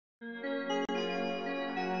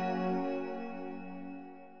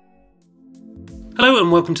Hello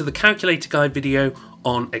and welcome to the calculator guide video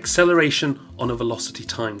on acceleration on a velocity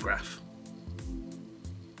time graph.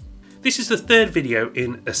 This is the third video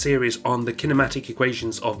in a series on the kinematic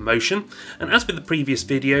equations of motion, and as with the previous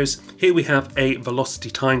videos, here we have a velocity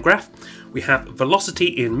time graph. We have velocity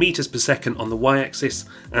in meters per second on the y-axis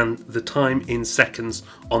and the time in seconds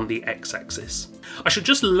on the x-axis. I should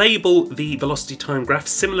just label the velocity time graph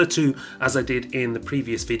similar to as I did in the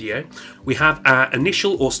previous video. We have our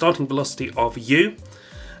initial or starting velocity of u,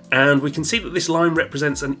 and we can see that this line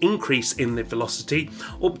represents an increase in the velocity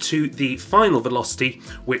up to the final velocity,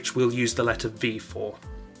 which we'll use the letter v for.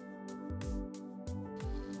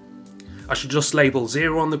 I should just label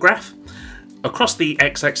 0 on the graph. Across the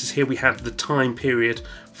x-axis here we have the time period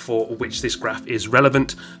for which this graph is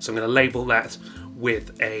relevant, so I'm going to label that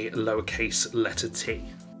with a lowercase letter t.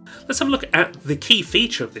 Let's have a look at the key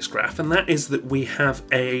feature of this graph, and that is that we have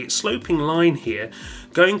a sloping line here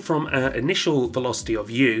going from our initial velocity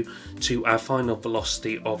of u to our final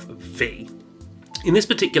velocity of v. In this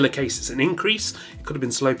particular case it's an increase. It could have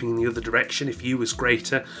been sloping in the other direction. If u was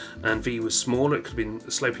greater and v was smaller, it could have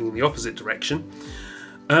been sloping in the opposite direction.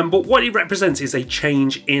 But what it represents is a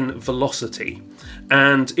change in velocity,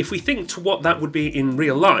 and if we think to what that would be in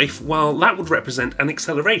real life, well, that would represent an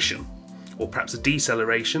acceleration, or perhaps a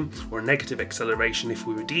deceleration, or a negative acceleration if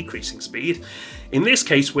we were decreasing speed. In this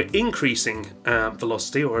case we're increasing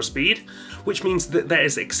velocity or speed, which means that there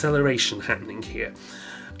is acceleration happening here.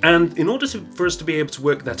 And in order for us to be able to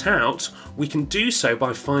work that out, we can do so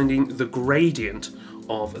by finding the gradient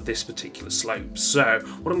of this particular slope. So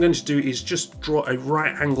what I'm going to do is just draw a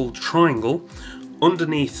right-angled triangle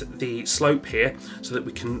underneath the slope here so that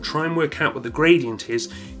we can try and work out what the gradient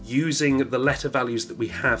is using the letter values that we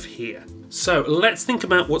have here. So let's think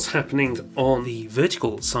about what's happening on the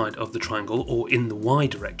vertical side of the triangle, or in the y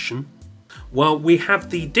direction. Well, we have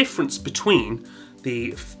the difference between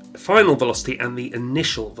the final velocity and the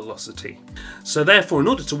initial velocity. So therefore, in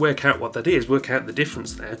order to work out what that is, work out the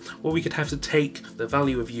difference there, well, we could have to take the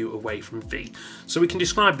value of u away from v. So we can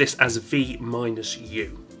describe this as v minus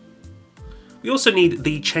u. We also need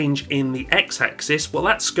the change in the x-axis. Well,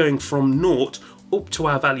 that's going from 0 up to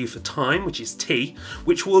our value for time, which is t,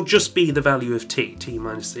 which will just be the value of t. T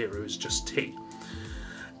minus 0 is just t.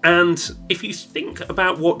 And if you think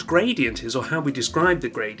about what gradient is, or how we describe the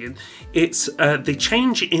gradient, it's the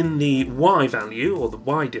change in the y value, or the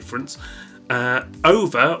y difference,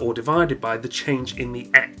 over or divided by the change in the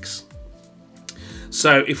x.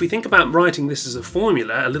 So if we think about writing this as a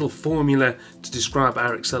formula, a little formula to describe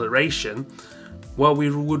our acceleration, well, we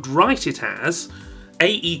would write it as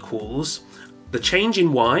a equals the change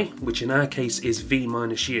in y, which in our case is v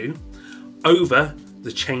minus u, over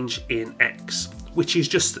the change in x, which is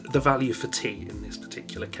just the value for t in this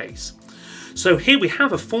particular case. So here we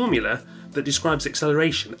have a formula that describes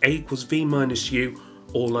acceleration, a equals v minus u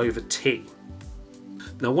all over t.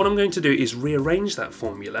 Now what I'm going to do is rearrange that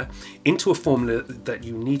formula into a formula that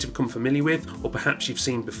you need to become familiar with, or perhaps you've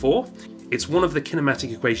seen before. It's one of the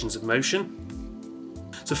kinematic equations of motion.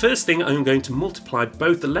 So first thing, I'm going to multiply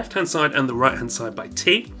both the left-hand side and the right-hand side by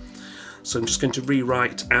t. So I'm just going to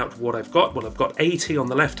rewrite out what I've got. Well, I've got at on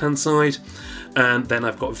the left-hand side, and then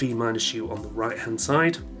I've got v minus u on the right-hand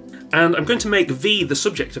side. And I'm going to make v the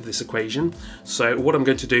subject of this equation. So what I'm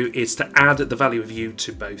going to do is to add the value of u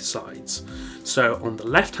to both sides. So on the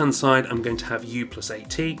left-hand side, I'm going to have u plus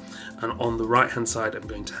at, and on the right-hand side, I'm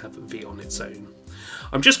going to have v on its own.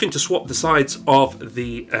 I'm just going to swap the sides of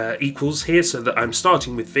the equals here so that I'm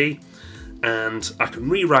starting with v, and I can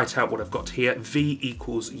rewrite out what I've got here, v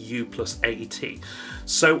equals u plus at.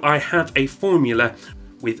 So I have a formula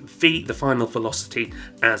with v, the final velocity,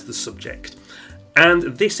 as the subject. And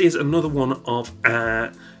this is another one of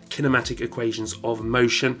our kinematic equations of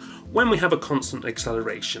motion when we have a constant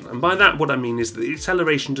acceleration. And by that, what I mean is that the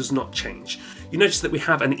acceleration does not change. You notice that we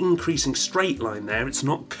have an increasing straight line there, it's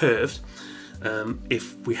not curved.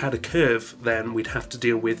 If we had a curve, then we'd have to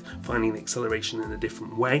deal with finding the acceleration in a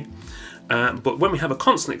different way. But when we have a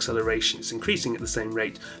constant acceleration, it's increasing at the same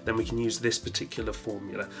rate, then we can use this particular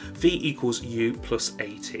formula. v equals u plus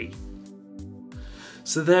at.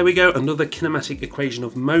 So there we go, another kinematic equation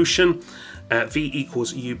of motion, v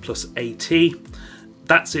equals u plus at.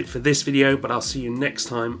 That's it for this video, but I'll see you next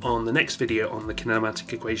time on the next video on the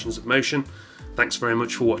kinematic equations of motion. Thanks very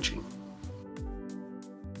much for watching.